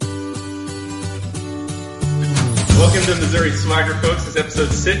Welcome to Missouri Swagger, folks. This is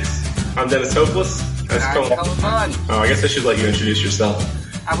episode 6. I'm Dennis Hopeless. That's Colin Bunn. Oh, I guess I should let you introduce yourself.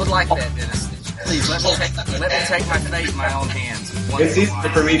 I would like that, Dennis. Please, let me take my fate in my own hands. It's easy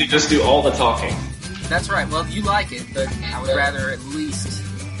for me to just do all the talking. That's right. Well, you like it, but I would rather at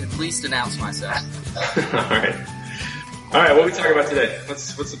least announce myself. All right, what are we talking about today?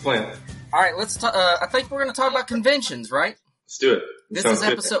 What's the plan? All right, let's talk. I think we're going to talk about conventions, right? Let's do it. This is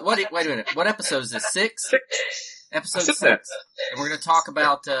episode. Wait a minute. What episode is this? 6? Episode 6. And we're going to talk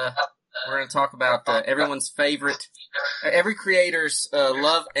about. Everyone's favorite, every creator's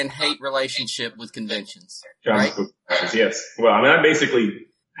love and hate relationship with conventions. Right? Yes. Well, I mean,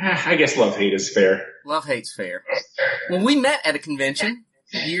 I guess love-hate is fair. Love-hate's fair. When we met at a convention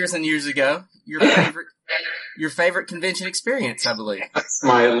years and years ago, your favorite convention experience, I believe. That's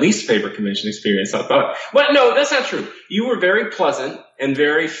my least favorite convention experience, I thought. Well, no, that's not true. You were very pleasant and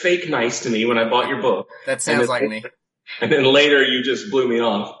very fake nice to me when I bought your book. That sounds like me. And then later you just blew me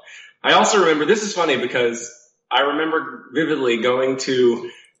off. I also remember, this is funny because I remember vividly going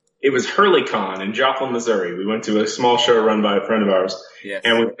to, it was HurleyCon in Joplin, Missouri. We went to a small show run by a friend of ours. Yes.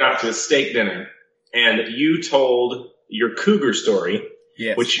 And we got to a steak dinner. And you told your cougar story,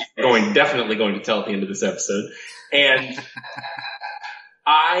 yes, which you're definitely going to tell at the end of this episode. And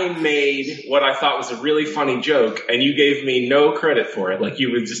I made what I thought was a really funny joke, and you gave me no credit for it. Like,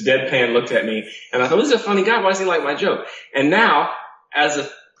 you would just deadpan looked at me, and I thought, this is a funny guy. Why doesn't he like my joke? And now, as a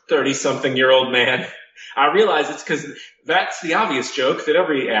 30-something-year-old man, I realize it's because that's the obvious joke that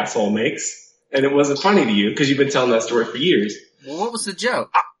every asshole makes, and it wasn't funny to you because you've been telling that story for years. Well, what was the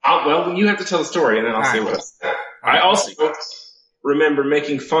joke? Well, you have to tell the story, and then I'll say what it was. I also remember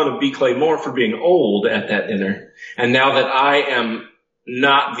making fun of B. Clay Moore for being old at that dinner, and now that I am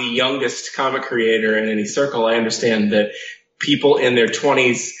not the youngest comic creator in any circle, I understand that people in their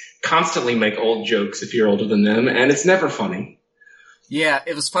 20s constantly make old jokes if you're older than them, and it's never funny. Yeah,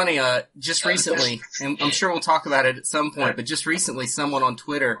 it was funny, just recently, and I'm sure we'll talk about it at some point, but just recently someone on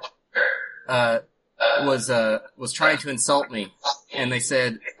Twitter, was trying to insult me, and they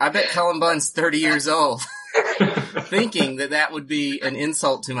said, I bet Colin Bunn's 30 years old, thinking that would be an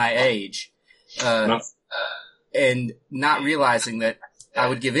insult to my age, and not realizing that I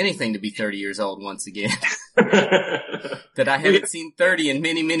would give anything to be 30 years old once again. That I haven't seen 30 in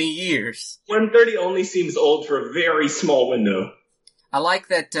many, many years. When 30 only seems old for a very small window. I like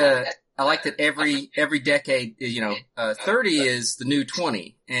that every decade, 30 is the new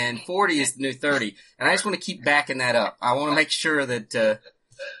 20 and 40 is the new 30. And I just want to keep backing that up. I want to make sure that,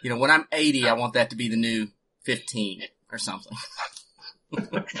 when I'm 80, I want that to be the new 15 or something.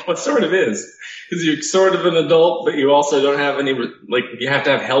 Well, it sort of is. Because you're sort of an adult, but you also don't have any, you have to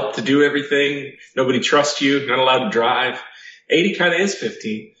have help to do everything. Nobody trusts you. You're not allowed to drive. 80 kind of is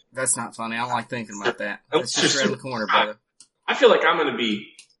 15. That's not funny. I don't like thinking about that. It's just around the corner, brother. I feel like I'm going to be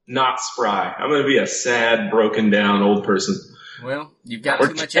not spry. I'm going to be a sad, broken down old person. Well, you've got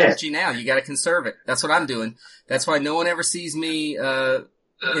too much energy now. You got to conserve it. That's what I'm doing. That's why no one ever sees me in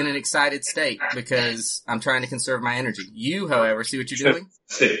an excited state, because I'm trying to conserve my energy. You, however, see what you're doing?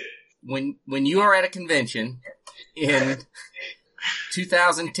 When you are at a convention in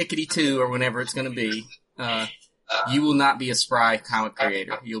 2000-2 or whenever it's going to be, you will not be a spry comic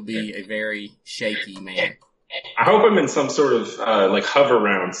creator. You'll be a very shaky man. I hope I'm in some sort of hover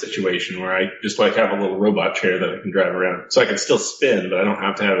round situation where I just have a little robot chair that I can drive around, so I can still spin, but I don't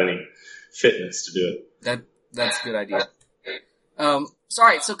have to have any fitness to do it. That's a good idea.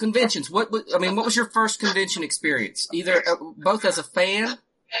 Sorry, so conventions. What was your first convention experience? Either both as a fan.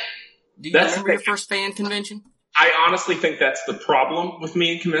 Do you remember your first fan convention? I honestly think that's the problem with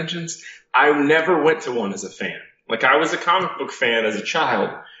me in conventions. I never went to one as a fan. I was a comic book fan as a child,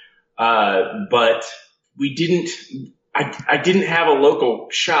 but we didn't. I didn't have a local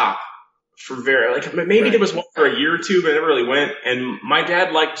shop for maybe there was one for a year or two, but I never really went. And my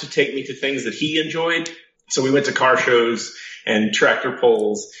dad liked to take me to things that he enjoyed, so we went to car shows and tractor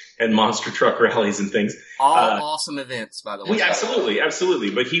pulls and monster truck rallies and things. All awesome events, by the way. Absolutely.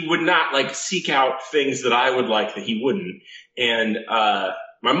 But he would not seek out things that I would like that he wouldn't. And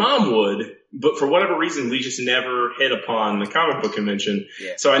my mom would, but for whatever reason, we just never hit upon the comic book convention.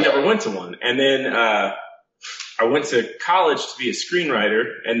 Yeah. So I never went to one. And then I went to college to be a screenwriter,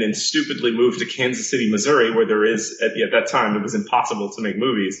 and then stupidly moved to Kansas City, Missouri, where there is, at that time, it was impossible to make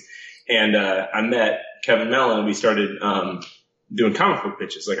movies. And I met Kevin Mellon, and we started doing comic book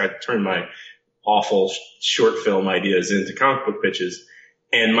pitches. I turned my awful short film ideas into comic book pitches.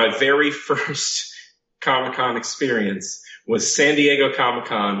 And my very first Comic-Con experience was San Diego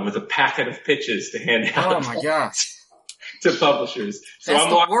Comic-Con with a packet of pitches to hand out. Oh my gosh. To publishers. So That's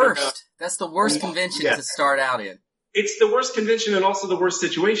the worst. That's the worst convention to start out in. it's the worst convention and also the worst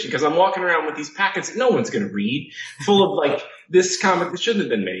situation because I'm walking around with these packets that no one's going to read, full of like this comic that shouldn't have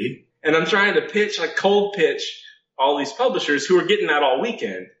been made. And I'm trying to pitch, like cold pitch all these publishers who are getting that all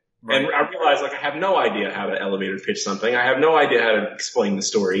weekend. Right. And I realize like I have no idea how to elevator pitch something. I have no idea how to explain the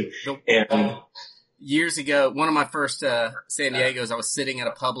story. Nope. And years ago, one of my first San Diego's, I was sitting with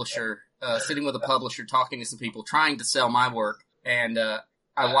a publisher talking to some people trying to sell my work. And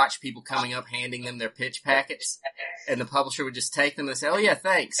I watched people coming up, handing them their pitch packets, and the publisher would just take them and say, "Oh yeah,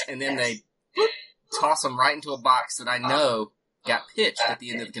 thanks," and then they toss them right into a box that I know got pitched at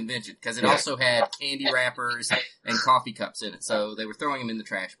the end of the convention because it also had candy wrappers and coffee cups in it, so they were throwing them in the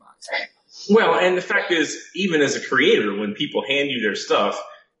trash box. Well, and the fact is, even as a creator, when people hand you their stuff,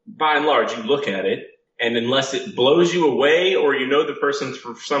 by and large, you look at it, and unless it blows you away or you know the person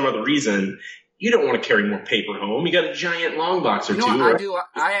for some other reason, you don't want to carry more paper home. You got a giant long box or two. I do.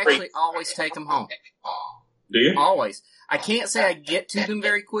 I actually always take them home. Do you? Always. I can't say I get to them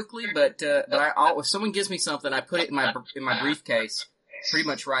very quickly, but if someone gives me something, I put it in my briefcase pretty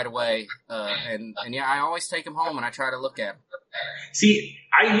much right away. And yeah, I always take them home and I try to look at them. See,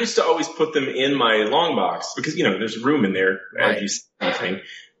 I used to always put them in my long box because, there's room in there right. as you see anything.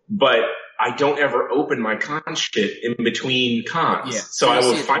 But I don't ever open my con shit in between cons. Yeah. So I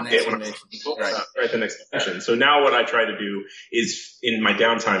will find it when I'm at the next convention. So now what I try to do is in my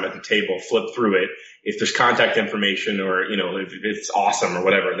downtime at the table, flip through it. If there's contact information or, if it's awesome or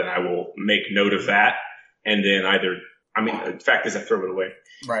whatever, then I will make note of that. And then the fact is I throw it away.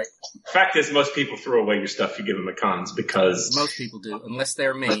 Right. The fact is most people throw away your stuff you give them at cons because. Most people do, unless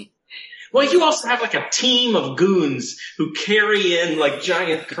they're me. Well, you also have like a team of goons who carry in like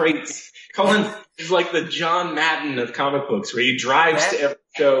giant crates. Colin is like the John Madden of comic books where he drives to every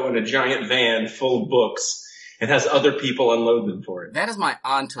show in a giant van full of books and has other people unload them for it. That is my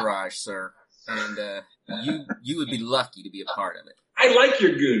entourage, sir. And you would be lucky to be a part of it. I like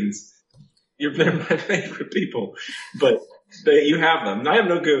your goons. They're my favorite people. But you have them. I have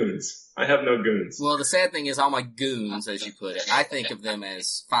no goons. Well, the sad thing is all my goons, as you put it, I think of them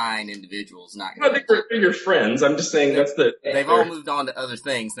as fine individuals, not goons. I think they're your friends. I'm just saying they've all moved on to other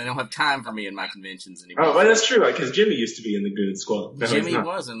things. They don't have time for me in my conventions anymore. Oh, well, that's true, because Jimmy used to be in the Goon Squad. No, Jimmy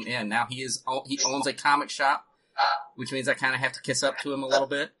was, and yeah, now he owns a comic shop, which means I kind of have to kiss up to him a little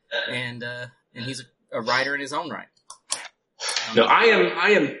bit, and he's a writer in his own right. No, I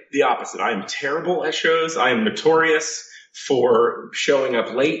am the opposite. I am terrible at shows. I am notorious for showing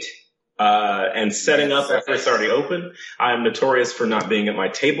up late. And setting up after it's already open. I am notorious for not being at my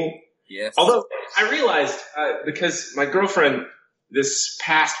table. Yes. Although I realized, because my girlfriend this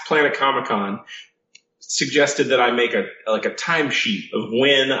past Planet Comic-Con suggested that I make a timesheet of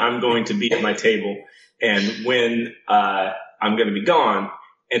when I'm going to be at my table and when, I'm going to be gone.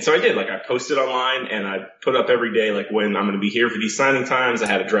 And so I did, I posted online and I put up every day, when I'm going to be here for these signing times. I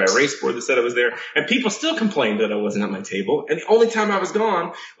had a dry erase board that said I was there, and people still complained that I wasn't at my table. And the only time I was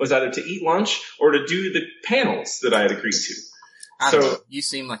gone was either to eat lunch or to do the panels that I had agreed to. So you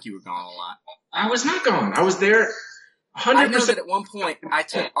seem like you were gone a lot. I was not gone. I was there 100%. I know that at one point I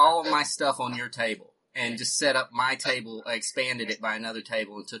took all of my stuff on your table and just set up my table, expanded it by another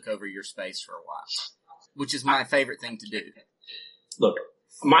table and took over your space for a while, which is my favorite thing to do. Look.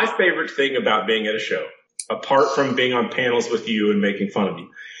 My favorite thing about being at a show, apart from being on panels with you and making fun of you,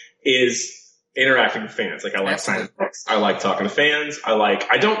 is interacting with fans. I like signing books. I like talking to fans.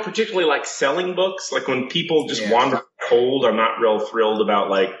 I don't particularly like selling books. When people just wander cold, I'm not real thrilled about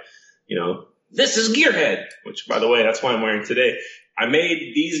this is Gearhead, which by the way, that's why I'm wearing today. I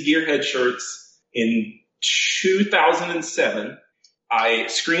made these Gearhead shirts in 2007. I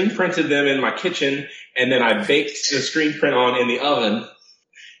screen printed them in my kitchen and then I baked the screen print on in the oven.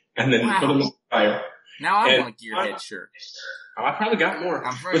 And then put them in the fire. Now I want a Gearhead shirt. I probably got more.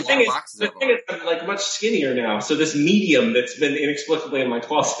 I'm afraid boxes of them. I'm much skinnier now. So this medium that's been inexplicably in my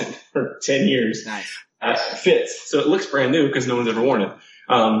closet for 10 years fits. So it looks brand new because no one's ever worn it.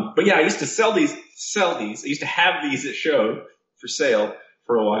 But yeah, I used to sell these. I used to have these at show for sale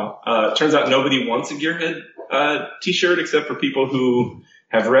for a while. It turns out nobody wants a Gearhead t-shirt except for people who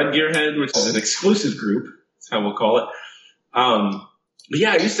have read Gearhead, which is an exclusive group. That's how we'll call it. But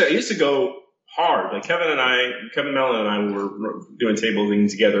yeah, I used to go hard. Kevin Mellon and I were doing tabling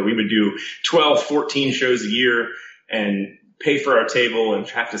together. We would do 12, 14 shows a year and pay for our table and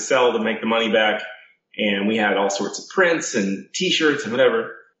have to sell to make the money back. And we had all sorts of prints and t-shirts and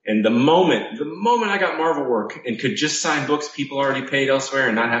whatever. And the moment I got Marvel work and could just sign books people already paid elsewhere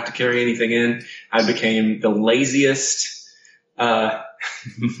and not have to carry anything in, I became the laziest,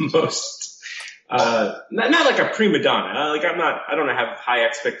 most, not like a prima donna. I don't have high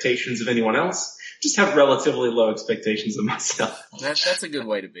expectations of anyone else, just have relatively low expectations of myself. That's a good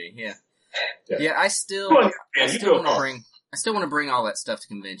way to be. Yeah. I still want to bring all that stuff to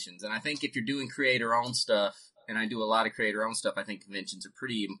conventions. And I think if you're doing creator-owned stuff, and I do a lot of creator-owned stuff, I think conventions are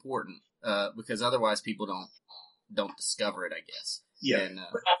pretty important, because otherwise people don't discover it, I guess. Yeah.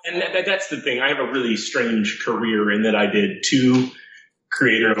 And that's the thing. I have a really strange career in that I did 2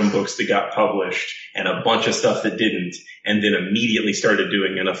 creator-owned books that got published and a bunch of stuff that didn't, and then immediately started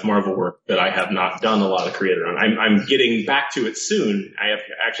doing enough Marvel work that I have not done a lot of creator-owned. I'm getting back to it soon. I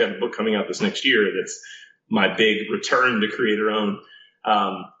actually have a book coming out this next year that's my big return to creator-owned.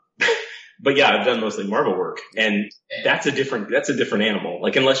 But yeah, I've done mostly Marvel work, and that's a different animal.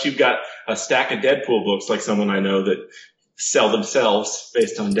 Like, unless you've got a stack of Deadpool books like someone I know that sell themselves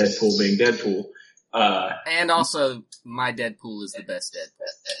based on Deadpool being Deadpool. And also, my Deadpool is the best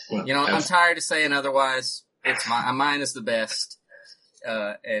Deadpool. Well, I'm tired of saying otherwise. Mine is the best,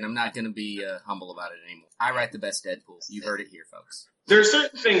 and I'm not going to be humble about it anymore. I write the best Deadpool. You heard it here, folks. There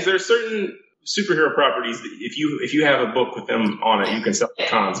are certain superhero properties that if you have a book with them on it, you can sell at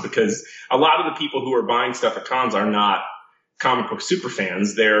cons, because a lot of the people who are buying stuff at cons are not comic book super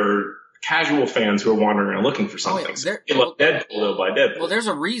fans. They're casual fans who are wandering around looking for something. They love Deadpool, they'll buy Deadpool. Well, there's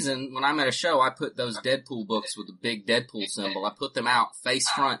a reason when I'm at a show, I put those Deadpool books with the big Deadpool symbol. I put them out face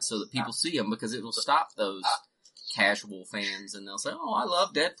front so that people see them, because it will stop those casual fans, and they'll say, "Oh, I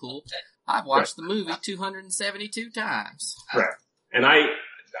love Deadpool. I've watched the movie 272 times." Right. And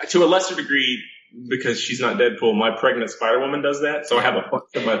to a lesser degree, because she's not Deadpool, my pregnant Spider-Woman does that. So I have a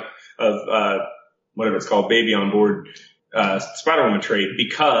bunch of whatever it's called, baby on board Spider-Woman trade,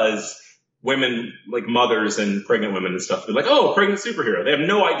 because women, like mothers and pregnant women and stuff, they're like, "Oh, pregnant superhero." They have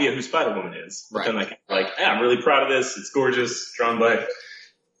no idea who Spider-Woman is. But then I'm really proud of this. It's gorgeous, drawn by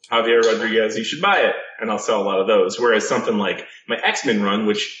Javier Rodriguez. You should buy it. And I'll sell a lot of those. Whereas something like my X-Men run,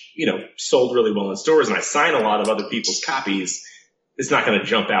 which, sold really well in stores, and I sign a lot of other people's copies, it's not going to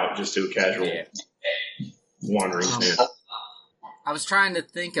jump out just to a casual wandering fan. I was trying to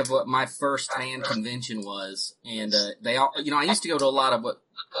think of what my first fan convention was, and they all, I used to go to a lot of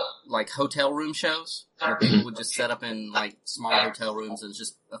hotel room shows, where people would just set up in small hotel rooms and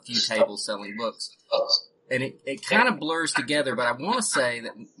just a few tables selling books. And it kind of blurs together, but I want to say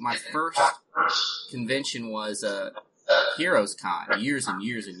that my first convention was Heroes Con years and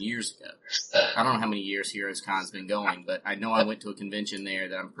years and years ago. I don't know how many years Heroes Con's been going, but I know I went to a convention there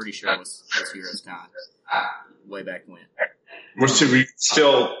that I'm pretty sure was Heroes Con way back when. Were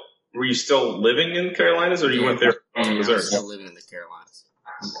you still living in the Carolinas, or you went there from Missouri? I was still living in the Carolinas.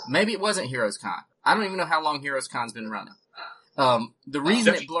 Maybe it wasn't Heroes Con. I don't even know how long Heroes Con's been running. The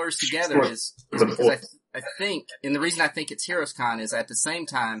reason it blurs together is because I think, and the reason I think it's Heroes Con is at the same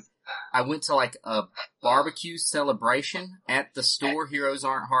time, I went to a barbecue celebration at the store. Heroes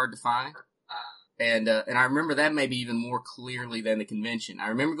Aren't Hard to Find. And I remember that maybe even more clearly than the convention. I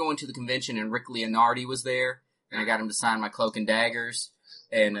remember going to the convention and Rick Leonardi was there, and I got him to sign my Cloak and Daggers,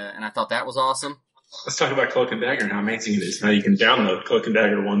 and I thought that was awesome. Let's talk about Cloak and Dagger and how amazing it is. Now you can download Cloak and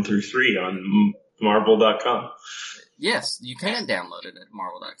Dagger 1 through 3 on Marvel.com. Yes, you can download it at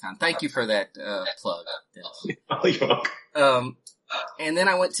Marvel.com. Thank you for that plug, Dennis. Oh, you're welcome. And then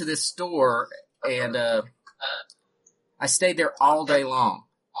I went to this store, and I stayed there all day long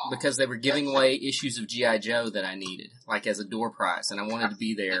because they were giving away issues of G.I. Joe that I needed, as a door prize, and I wanted to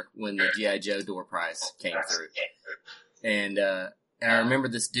be there when the G.I. Joe door prize came through. And I remember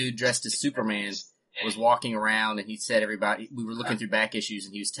this dude dressed as Superman was walking around, and he said we were looking through back issues,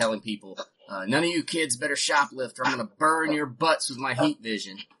 and he was telling people, "None of you kids better shoplift, or I'm going to burn your butts with my heat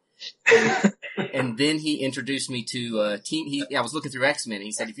vision." And then he introduced me to I was looking through X-Men, and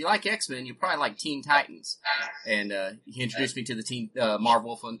he said, "If you like X-Men, you'll probably like Teen Titans." And he introduced me to the Marv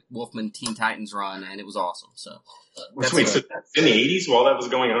Wolfman Teen Titans run, and it was awesome. So, wait, so in the 80s while that was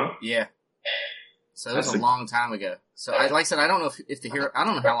going on? Yeah. So it was a long time ago. So like I said, I don't know I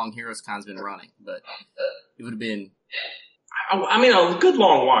don't know how long Heroes Con's been running, but it would have been. I mean, a good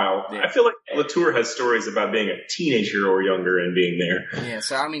long while. Yeah. I feel like Latour has stories about being a teenager or younger and being there. Yeah,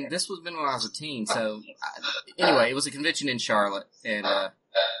 so I mean, this was when I was a teen. So anyway, it was a convention in Charlotte, and I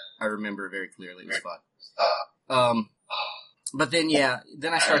remember very clearly. It was fun. But then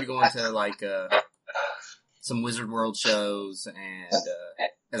I started going to some Wizard World shows, and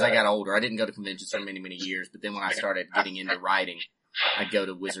as I got older, I didn't go to conventions for many, many years. But then when I started getting into writing, I'd go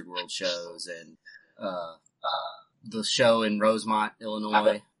to Wizard World shows and the show in Rosemont,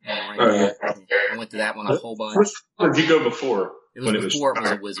 Illinois. I went to that one a whole bunch. Where did you go before? It was before it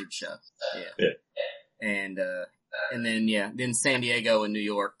was a Wizard show. Yeah. And then San Diego and New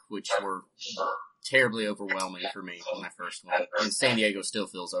York, which were terribly overwhelming for me when I first went. And San Diego still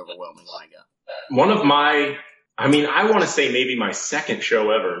feels overwhelming when I go. One of my, I want to say maybe my second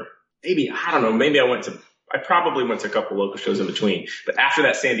show ever. Maybe, I don't know, maybe I probably went to a couple local shows in between. But after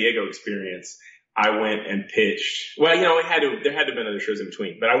that San Diego experience, I went and pitched, well, there had to have been other shows in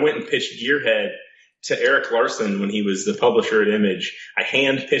between, but I went and pitched Gearhead to Eric Larson when he was the publisher at Image. I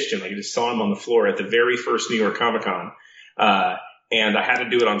hand pitched him. I just saw him on the floor at the very first New York Comic Con. And I had to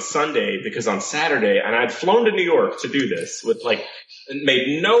do it on Sunday because on Saturday, and I'd flown to New York to do this with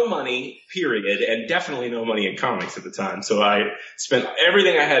made no money, period, and definitely no money in comics at the time. So I spent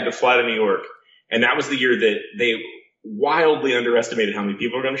everything I had to fly to New York. And that was the year that they wildly underestimated how many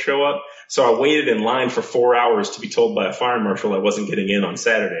people were going to show up. So I waited in line for 4 hours to be told by a fire marshal I wasn't getting in on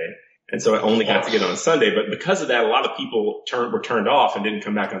Saturday. And so I only got to get on Sunday. But because of that, a lot of people were turned off and didn't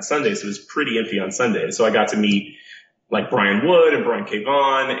come back on Sunday. So it was pretty empty on Sunday. So I got to meet like Brian Wood and Brian K.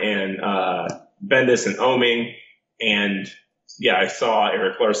 Vaughan and Bendis and Oming. And yeah, I saw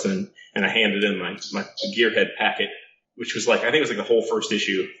Eric Larson and I handed him my Gearhead packet, which was I think it was the whole first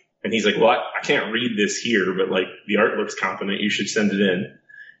issue. And he's like, well, I can't read this here, but the art looks competent. You should send it in.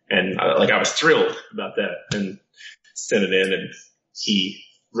 And I was thrilled about that and sent it in. And he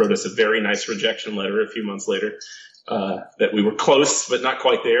wrote us a very nice rejection letter a few months later, that we were close, but not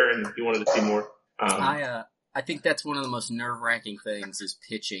quite there. And he wanted to see more. I think that's one of the most nerve-wracking things is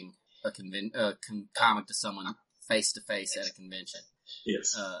pitching a comic to someone face-to-face at a convention.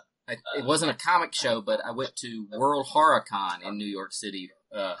 Yes. It wasn't a comic show, but I went to World HorrorCon in New York City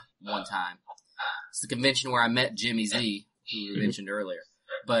one time. It's the convention where I met Jimmy Z, who we mentioned earlier.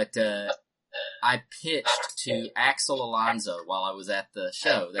 But I pitched to Axel Alonso while I was at the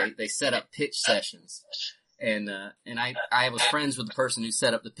show. They set up pitch sessions. And I was friends with the person who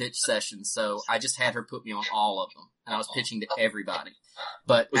set up the pitch sessions, so I just had her put me on all of them. And I was pitching to everybody.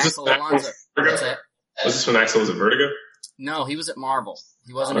 But Axel Alonso... Was this when Axel was at Vertigo? No, he was at Marvel.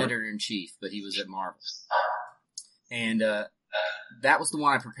 He wasn't editor-in-chief, but he was at Marvel. And that was the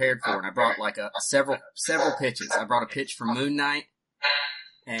one I prepared for, and I brought several pitches. I brought a pitch for Moon Knight,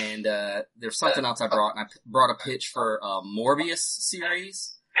 and there's something else I brought, and I brought a pitch for a Morbius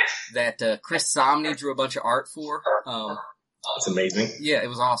series that Chris Samnee drew a bunch of art for. That's amazing. Yeah, it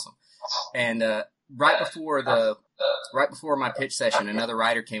was awesome. And right before my pitch session, another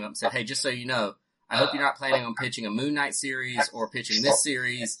writer came up and said, "Hey, just so you know, I hope you're not planning on pitching a Moon Knight series or pitching this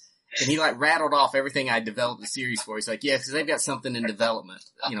series." And he rattled off everything I developed the series for. He's like, yeah, because they've got something in development,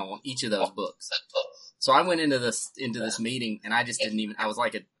 on each of those books. So I went into this meeting and I just I was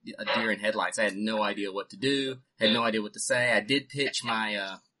like a deer in headlights. I had no idea what to do, had no idea what to say. I did pitch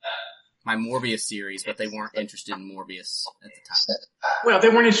my Morbius series, but they weren't interested in Morbius at the time. Well, they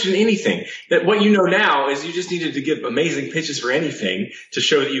weren't interested in anything. That what you know now is you just needed to give amazing pitches for anything to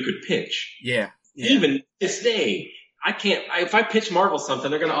show that you could pitch. Yeah. Even this day, if I pitch Marvel something,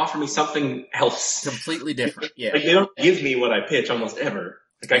 they're going to offer me something else. Completely different, yeah. They don't give me what I pitch almost ever.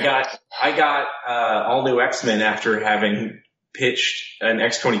 I got all new X-Men after having pitched an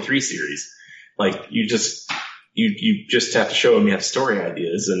X-23 series. You just have to show them you have story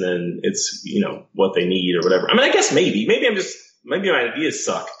ideas and then it's, what they need or whatever. I guess maybe my ideas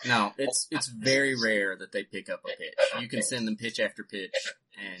suck. No, it's very rare that they pick up a pitch. You can send them pitch after pitch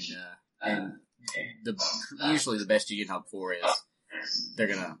and usually the best you can hope for is they're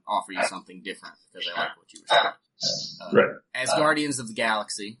going to offer you something different because they like what you were saying. Right. As Guardians of the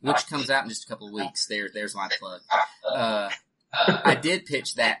Galaxy, which comes out in just a couple of weeks, there's my plug. I did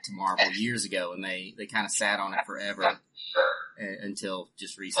pitch that to Marvel years ago, and they kind of sat on it forever until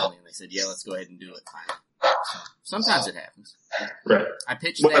just recently, and they said, "Yeah, let's go ahead and do it." Finally. So sometimes it happens. Right. I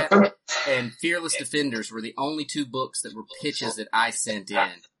pitched that, and Fearless Defenders were the only two books that were pitches that I sent in.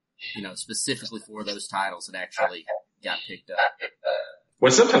 Specifically for those titles that actually got picked up.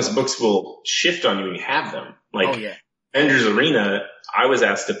 Well, sometimes books will shift on you when you have them. Oh, yeah. Avengers Arena, I was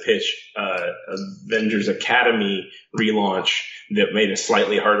asked to pitch Avengers Academy relaunch that made a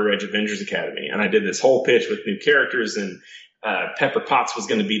slightly harder edge Avengers Academy. And I did this whole pitch with new characters, and Pepper Potts was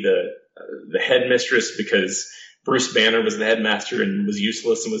going to be the headmistress because Bruce Banner was the headmaster and was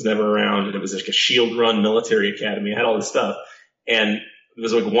useless and was never around. And it was like a shield-run military academy. I had all this stuff. And there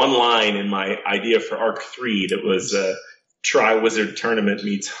was one line in my idea for Arc 3 that was Tri-Wizard Tournament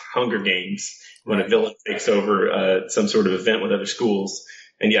meets Hunger Games when a villain takes over some sort of event with other schools.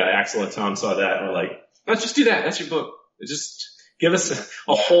 And yeah, Axel and Tom saw that and were like, let's just do that. That's your book. Just give us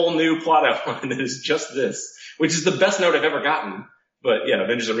a whole new plot outline that is just this, which is the best note I've ever gotten. But yeah,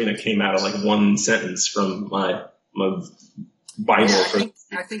 Avengers Arena came out of one sentence from my Bible. Yeah,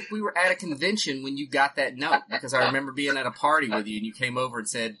 I think we were at a convention when you got that note, because I remember being at a party with you and you came over and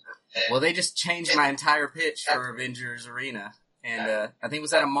said, well, they just changed my entire pitch for Avengers Arena. And I think it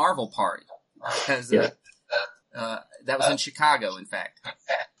was at a Marvel party. Because, that was in Chicago, in fact.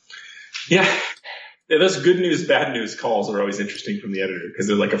 Yeah. Those good news, bad news calls are always interesting from the editor because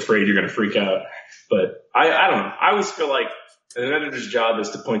they're like afraid you're going to freak out. But I don't know. I always feel like an editor's job is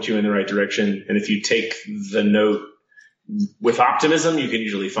to point you in the right direction. And if you take the note with optimism, you can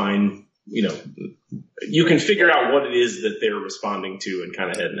usually find, you can figure out what it is that they're responding to and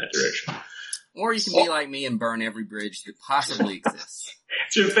kind of head in that direction. Or you can be like me and burn every bridge that possibly exists.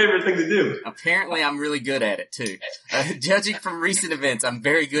 It's your favorite thing to do. Apparently, I'm really good at it, too. Judging from recent events, I'm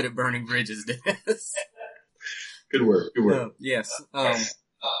very good at burning bridges, Dennis. Good work. Yes.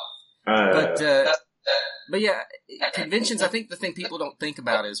 But yeah, conventions, I think the thing people don't think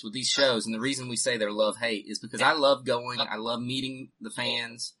about is with these shows, and the reason we say they're love-hate is because I love going, I love meeting the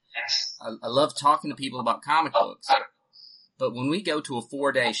fans, I love talking to people about comic books. But when we go to a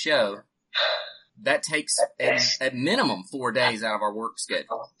 4-day show, that takes at minimum 4 days out of our work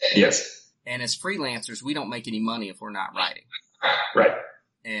schedule. Yes. And as freelancers, we don't make any money if we're not writing. Right.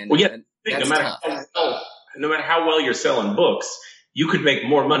 And that's no matter how well you're selling books, you could make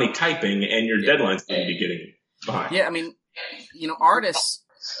more money typing and your deadlines would be getting behind. Yeah, I mean, artists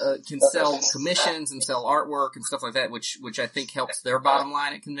can sell commissions and sell artwork and stuff like that, which I think helps their bottom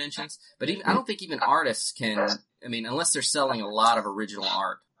line at conventions. But I don't think even artists can, unless they're selling a lot of original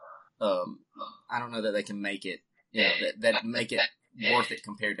art, I don't know that they can make it, that make it worth it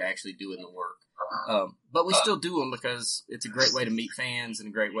compared to actually doing the work. But we still do them because it's a great way to meet fans and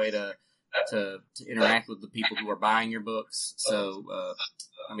a great way to interact with the people who are buying your books. So,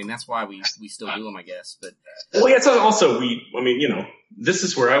 that's why we still do them, I guess. But it's also this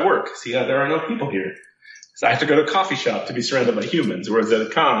is where I work. See how there are no people here. So I have to go to a coffee shop to be surrounded by humans. Whereas at a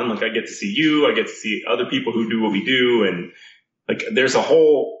con, I get to see you, I get to see other people who do what we do, and there's a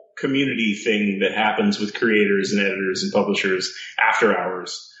whole community thing that happens with creators and editors and publishers after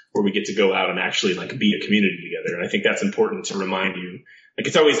hours where we get to go out and actually be a community together. And I think that's important to remind you.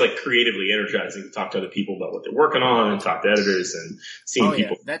 It's always creatively energizing to talk to other people about what they're working on and talk to editors and seeing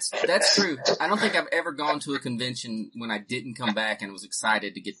people. Yeah. That's true. I don't think I've ever gone to a convention when I didn't come back and was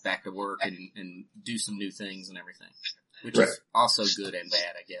excited to get back to work and do some new things and everything, which is also good and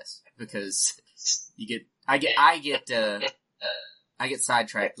bad, I guess, because I get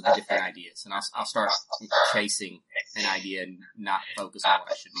sidetracked with the different ideas, and I'll start chasing an idea and not focus on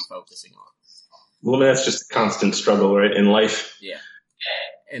what I should be focusing on. Well, that's just a constant struggle, right, in life. Yeah.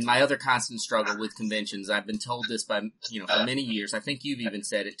 And my other constant struggle with conventions, I've been told this by, for many years. I think you've even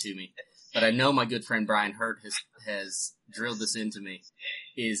said it to me, but I know my good friend Brian Hurt has drilled this into me,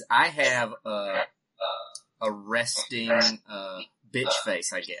 is I have a resting bitch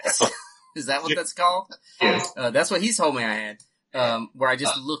face, I guess. Is that what that's called? Yes. That's what he told me I had. Where I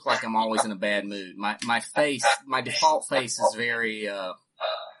just look like I'm always in a bad mood. My face, my default face is very,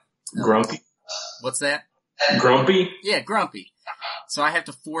 grumpy. What's that? Grumpy? Yeah, grumpy. So I have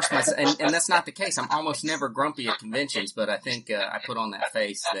to force myself, and that's not the case. I'm almost never grumpy at conventions, but I think, I put on that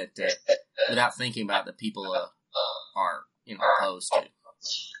face that, without thinking about it, that people, are, opposed to.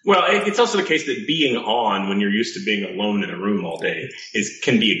 Well, it's also the case that being on when you're used to being alone in a room all day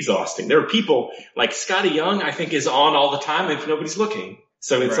can be exhausting. There are people like Scotty Young, I think, is on all the time if nobody's looking.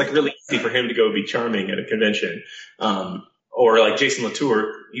 So it's really easy for him to go be charming at a convention. Or like Jason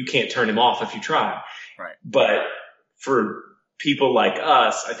Latour, you can't turn him off if you try. Right. But for people like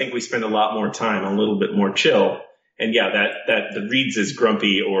us, I think we spend a lot more time a little bit more chill. And that reads as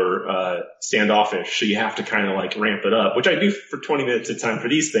grumpy or standoffish, so you have to kind of ramp it up, which I do for 20 minutes at a time for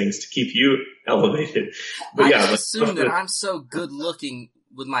these things to keep you elevated. But I just assume that I'm so good looking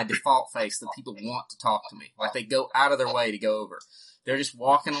with my default face that people want to talk to me. They go out of their way to go over. They're just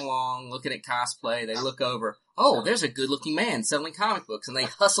walking along, looking at cosplay. They look over. Oh, there's a good looking man selling comic books, and they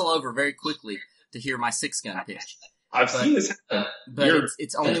hustle over very quickly to hear my 6-gun pitch. I've seen this happen. But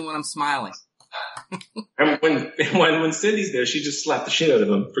it's only when I'm smiling. And when Cindy's there, she just slapped the shit out of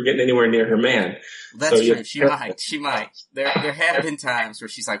him for getting anywhere near her man. That's true. She might. There have been times where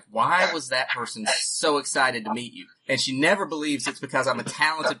she's like, why was that person so excited to meet you? And she never believes it's because I'm a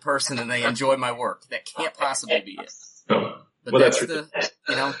talented person and they enjoy my work. That can't possibly be it. No. But that's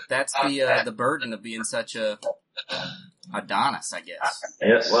the burden of being such a Adonis, I guess.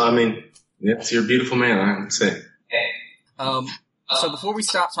 Yeah, well, it's your beautiful man, I would say. So before we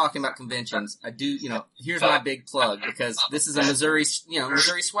stop talking about conventions, I do, here's my big plug, because this is a Missouri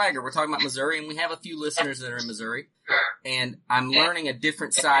swagger. We're talking about Missouri, and we have a few listeners that are in Missouri. And I'm learning a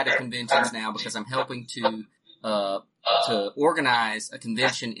different side of conventions now because I'm helping to to organize a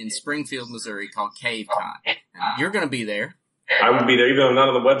convention in Springfield, Missouri called CaveCon. And you're going to be there. I would be there, even though I'm not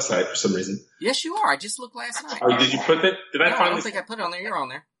on the website for some reason. Yes, you are. I just looked last night. Oh, did you put that? Did I find I don't think I put it on there. You're on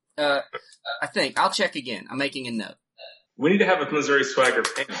there. I think. I'll check again. I'm making a note. We need to have a Missouri Swagger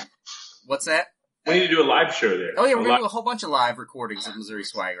panel. What's that? We need to do a live show there. Oh yeah, we're going to do a whole bunch of live recordings of Missouri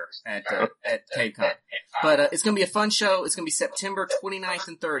Swagger at CaveCon. But it's going to be a fun show. It's going to be September 29th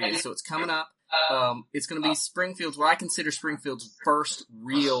and 30th, so it's coming up. It's going to be Springfield's, what I consider Springfield's first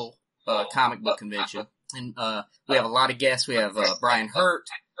real comic book convention. And we have a lot of guests. We have Brian Hurt,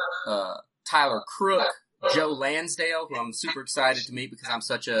 Tyler Crook, Joe Lansdale, who I'm super excited to meet because I'm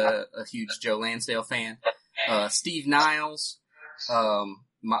such a huge Joe Lansdale fan. Steve Niles,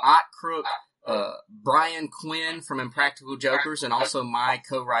 Maat Crook, Brian Quinn from Impractical Jokers, and also my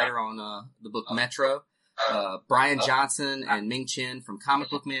co-writer on the book Metro. Brian Johnson and Ming Chen from Comic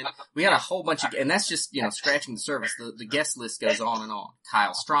Book Men. We got a whole bunch of, and that's just, scratching the surface. The guest list goes on and on.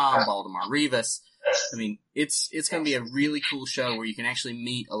 Kyle Strom, Valdemar Rivas. I mean, it's going to be a really cool show where you can actually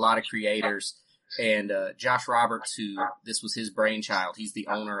meet a lot of creators. And Josh Roberts, who this was his brainchild, he's the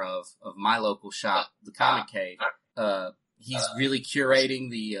owner of my local shop, the Comic Cave. He's really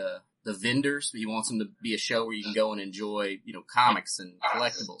curating the vendors. He wants them to be a show where you can go and enjoy, comics and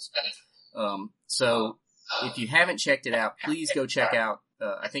collectibles. So if you haven't checked it out, please go check out,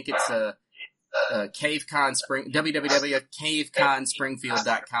 I think it's, CaveCon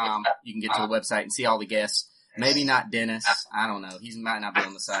www.caveconspringfield.com. You can get to the website and see all the guests. Maybe not Dennis. I don't know. He might not be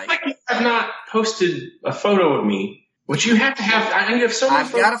on the site. I've not posted a photo of me, which you have to have. I have so many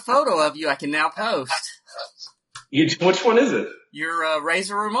I've got a photo of you I can now post. Which one is it? You're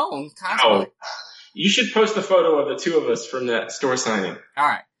Razor Ramon. Oh, you should post the photo of the two of us from that store signing. All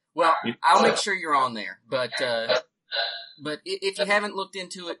right. Well, I'll make sure you're on there. But if you haven't looked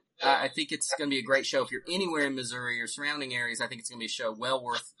into it, I think it's going to be a great show. If you're anywhere in Missouri or surrounding areas, I think it's going to be a show well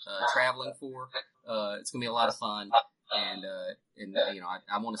worth traveling for. It's going to be a lot of fun, and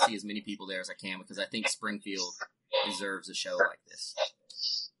I want to see as many people there as I can because I think Springfield deserves a show like this.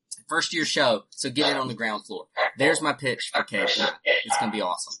 First year show, so get in on the ground floor. There's my pitch for CaveCon. It's going to be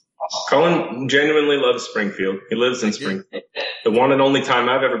awesome. Colin genuinely loves Springfield. He lives in Springfield. The one and only time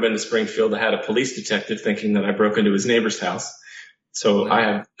I've ever been to Springfield, I had a police detective thinking that I broke into his neighbor's house. So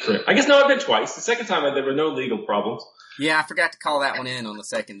I've been twice. The second time there were no legal problems. Yeah, I forgot to call that one in on the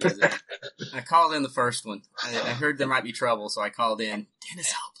second visit. I called in the first one. I heard there might be trouble, so I called in.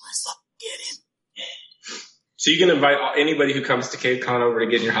 Dennis Hopeless, get him. So you can invite anybody who comes to CaveCon over to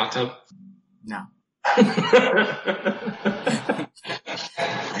get in your hot tub? No.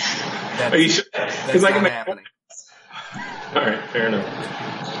 Are you sure? That's not happening. All right, fair enough.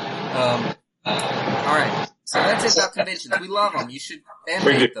 All right. So that's it about conventions. We love them. You should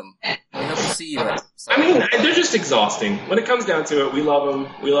animate them. We hope to see you at some. I mean, they're just exhausting. When it comes down to it, we love them.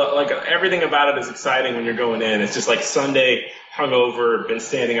 We love, everything about it is exciting when you're going in. It's just like Sunday, hungover, been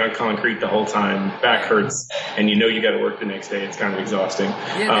standing on concrete the whole time, back hurts, and you got to work the next day. It's kind of exhausting.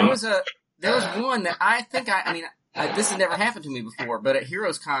 Yeah, there was one that I think this has never happened to me before, but at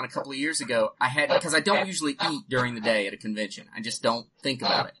Heroes Con a couple of years ago, because I don't usually eat during the day at a convention. I just don't think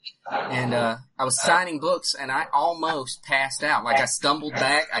about it. And I was signing books, and I almost passed out. Like, I stumbled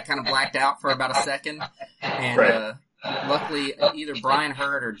back. I kind of blacked out for about a second. And luckily, either Brian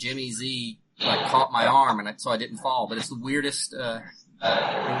Hurt or Jimmy Z caught my arm, and so I didn't fall. But it's the weirdest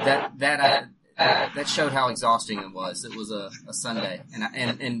that showed how exhausting it was. It was a Sunday,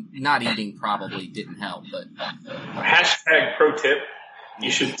 and not eating probably didn't help. But hashtag pro tip: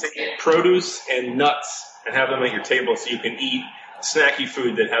 you should take produce and nuts and have them at your table so you can eat snacky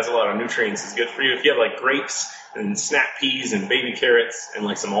food that has a lot of nutrients. It's good for you. If you have grapes and snap peas and baby carrots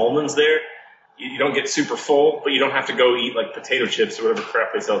and some almonds there, you don't get super full, but you don't have to go eat potato chips or whatever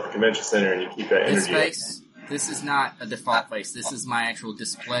crap they sell at the convention center, and you keep that energy. This is not a default face. This is my actual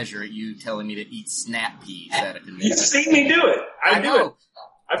displeasure at you telling me to eat snap peas at a convention. You've seen me do it. I do know. it.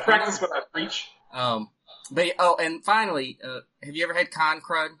 I practice what I preach. And finally, have you ever had con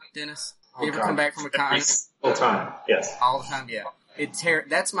crud, Dennis? Have you ever come back from a con? All the time, yes. All the time, yeah.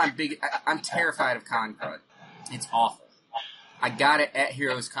 That's my I'm terrified of con crud. It's awful. I got it at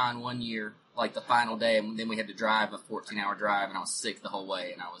Heroes Con one year, the final day, and then we had to drive a 14-hour drive, and I was sick the whole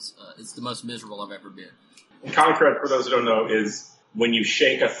way, and it's the most miserable I've ever been. Con crud, for those who don't know, is when you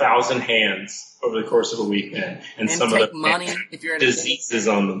shake 1,000 hands over the course of a weekend, and some of the money if you're at diseases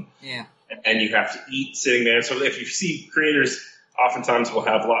on them. Yeah. And you have to eat sitting there. So if you see creators, oftentimes will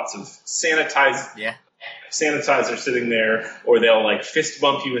have lots of sanitizer sitting there, or they'll fist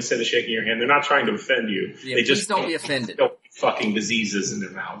bump you instead of shaking your hand. They're not trying to offend you. Yeah, they please don't be offended. fucking diseases in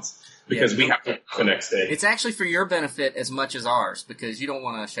their mouths because we have to work the next day. It's actually for your benefit as much as ours because you don't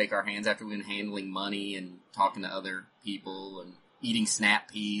want to shake our hands after we've been handling money and talking to other people and eating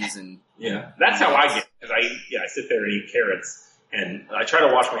snap peas and that's how I get. Because I sit there and eat carrots. And I try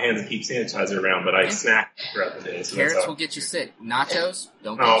to wash my hands and keep sanitizer around, but I snack throughout the day. So carrots will get you sick. Nachos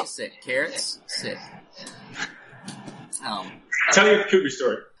don't get you sick. Carrots, sick. Tell your cougar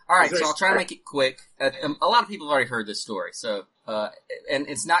story. All right, so I'll try to make it quick. A lot of people have already heard this story, so and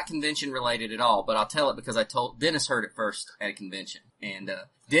it's not convention related at all. But I'll tell it because Dennis heard it first at a convention, and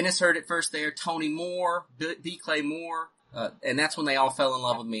Dennis heard it first there. Tony Moore, B. Clay Moore, and that's when they all fell in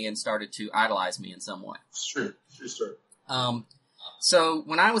love with me and started to idolize me in some way. It's true story. So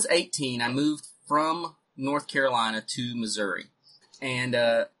when I was 18, I moved from North Carolina to Missouri. And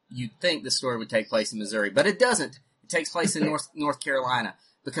you'd think the story would take place in Missouri, but it doesn't. It takes place in North Carolina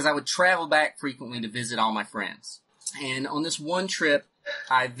because I would travel back frequently to visit all my friends. And on this one trip,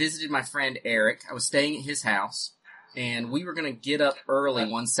 I visited my friend Eric. I was staying at his house, and we were going to get up early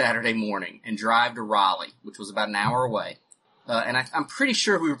one Saturday morning and drive to Raleigh, which was about an hour away. And I'm pretty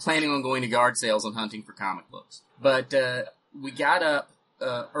sure we were planning on going to yard sales and hunting for comic books. But we got up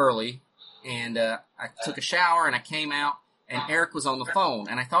early, and I took a shower, and I came out, and Eric was on the phone.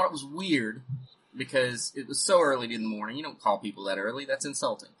 And I thought it was weird because it was so early in the morning. You don't call people that early. That's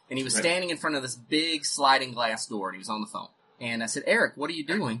insulting. And he was standing in front of this big sliding glass door, and he was on the phone. And I said, Eric, what are you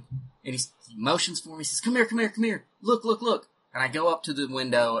doing? And he motions for me. He says, come here. Look. And I go up to the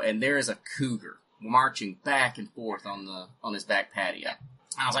window, and there is a cougar marching back and forth on his back patio.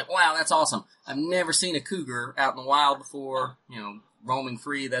 I was like, wow, that's awesome. I've never seen a cougar out in the wild before, roaming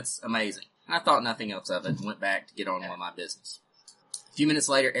free. That's amazing. And I thought nothing else of it and went back to get on with my business. A few minutes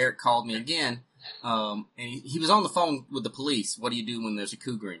later, Eric called me again, and he was on the phone with the police. What do you do when there's a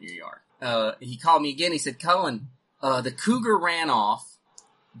cougar in your yard? He called me again. He said, Cullen, the cougar ran off.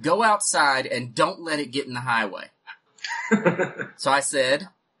 Go outside and don't let it get in the highway. So I said,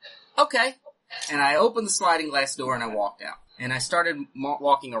 okay. And I opened the sliding glass door and I walked out. And I started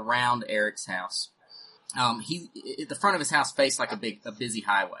walking around Eric's house. The front of his house faced like a busy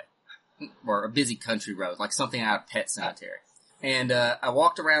highway. Or a busy country road, like something out of Pet Cemetery. And I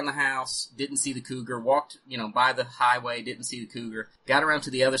walked around the house, didn't see the cougar, walked, by the highway, didn't see the cougar, got around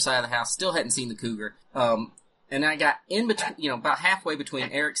to the other side of the house, still hadn't seen the cougar. And I got in between, about halfway between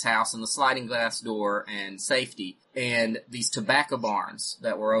Eric's house and the sliding glass door and safety and these tobacco barns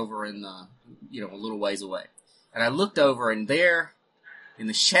that were over in the, a little ways away. And I looked over, and there, in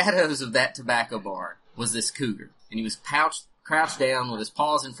the shadows of that tobacco barn, was this cougar. And he was crouched down with his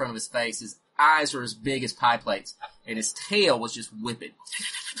paws in front of his face. His eyes were as big as pie plates. And his tail was just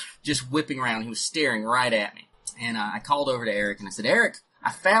whipping around. He was staring right at me. And I called over to Eric, and I said, Eric,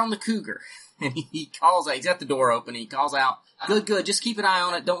 I found the cougar. And he calls out, he's got the door open, and he calls out, good, just keep an eye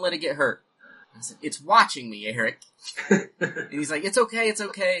on it, don't let it get hurt. I said, it's watching me, Eric. And he's like, it's okay.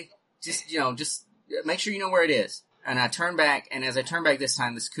 Just make sure you know where it is. And I turn back, and as I turn back this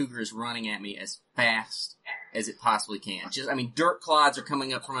time, this cougar is running at me as fast as it possibly can. Dirt clods are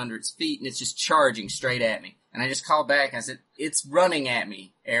coming up from under its feet, and it's just charging straight at me. And I just called back, and I said, it's running at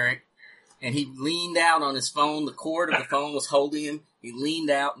me, Eric. And he leaned out on his phone. The cord of the phone was holding him. He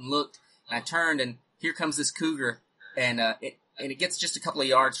leaned out and looked, and I turned, and here comes this cougar, and it gets just a couple of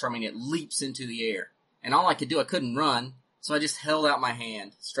yards from me, and it leaps into the air. And all I could do, I couldn't run, so I just held out my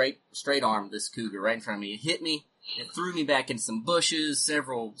hand, straight armed this cougar right in front of me. It hit me. It threw me back into some bushes,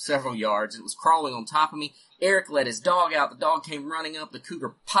 several yards. It was crawling on top of me. Eric let his dog out. The dog came running up. The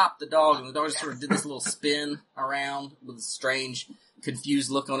cougar popped the dog, and the dog just sort of did this little spin around with a strange, confused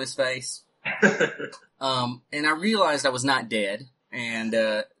look on his face. And I realized I was not dead, and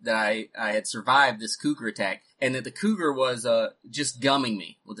that I had survived this cougar attack, and that the cougar was just gumming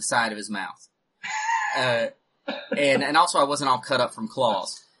me with the side of his mouth. And also I wasn't all cut up from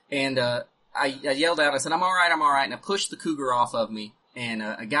claws. And I yelled out, I said, I'm all right, and I pushed the cougar off of me, and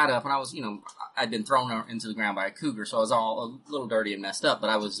I got up, and I was, I'd been thrown into the ground by a cougar, so I was all a little dirty and messed up, but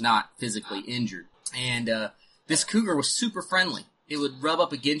I was not physically injured. And this cougar was super friendly. It would rub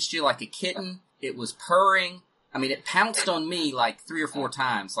up against you like a kitten. It was purring. I mean, it pounced on me like 3 or 4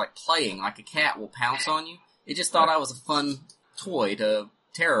 times, like playing, like a cat will pounce on you. It just thought I was a fun toy to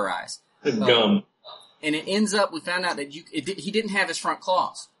terrorize. Gum. And it ends up, we found out that he didn't have his front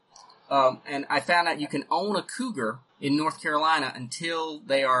claws. And I found out you can own a cougar in North Carolina until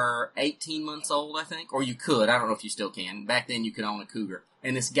they are 18 months old, I think. Or you could. I don't know if you still can. Back then you could own a cougar.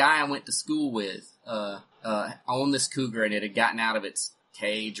 And this guy I went to school with owned this cougar, and it had gotten out of its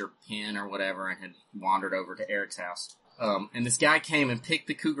cage or pen or whatever and had wandered over to Eric's house. And this guy came and picked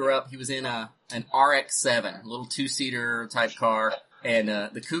the cougar up. He was in an RX-7, a little 2-seater type car. And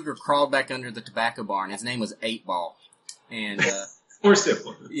the cougar crawled back under the tobacco barn. His name was 8-Ball. And more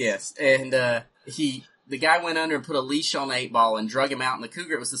simple. Yes. And the guy went under and put a leash on 8-Ball and drug him out. And the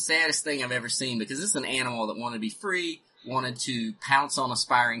cougar, it was the saddest thing I've ever seen because this is an animal that wanted to be free, wanted to pounce on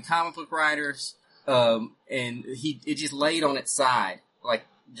aspiring comic book writers. And it just laid on its side, like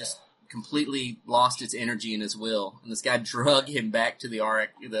just completely lost its energy and its will. And this guy drug him back to the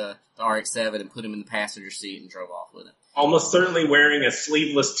RX-7 and put him in the passenger seat and drove off with him. Almost certainly wearing a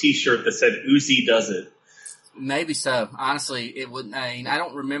sleeveless T-shirt that said "Uzi does it." Maybe so. Honestly, it wouldn't. I mean, I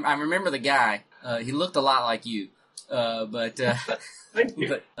don't remember. I remember the guy. He looked a lot like you, but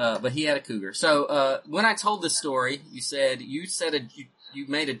he had a cougar. So when I told this story, you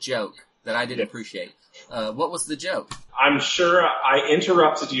made a joke that I didn't appreciate. What was the joke? I'm sure I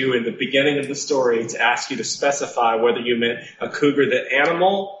interrupted you in the beginning of the story to ask you to specify whether you meant a cougar, the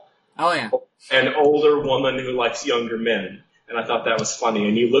animal. Oh yeah. An older woman who likes younger men. And I thought that was funny.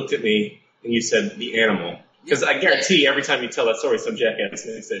 And you looked at me and you said, the animal. Because I guarantee every time you tell that story, some jackass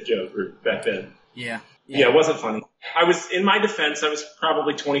makes that joke back then. Yeah. Yeah, it wasn't funny. In my defense, I was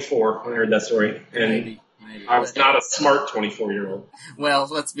probably 24 when I heard that story. And maybe. I was not a smart 24-year-old. Well,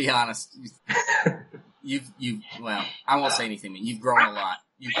 let's be honest. Well, I won't say anything. You've grown a lot.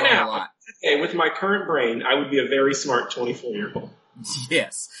 A lot. Okay, with my current brain, I would be a very smart 24-year-old.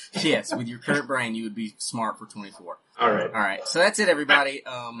 Yes. With your current brain, you would be smart for 24. All right. So that's it, everybody.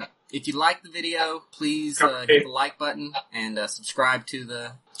 If you like the video, please hit the like button and subscribe to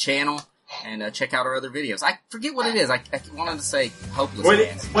the channel and check out our other videos. I forget what it is. I wanted to say Hopeless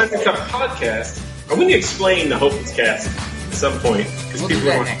Cast. When it's a podcast, I'm going to explain the Hopeless Cast at some point. We'll do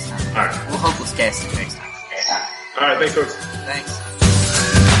that next time. All right. We'll Hopeless Cast it next time. All right. Thanks, folks. Thanks.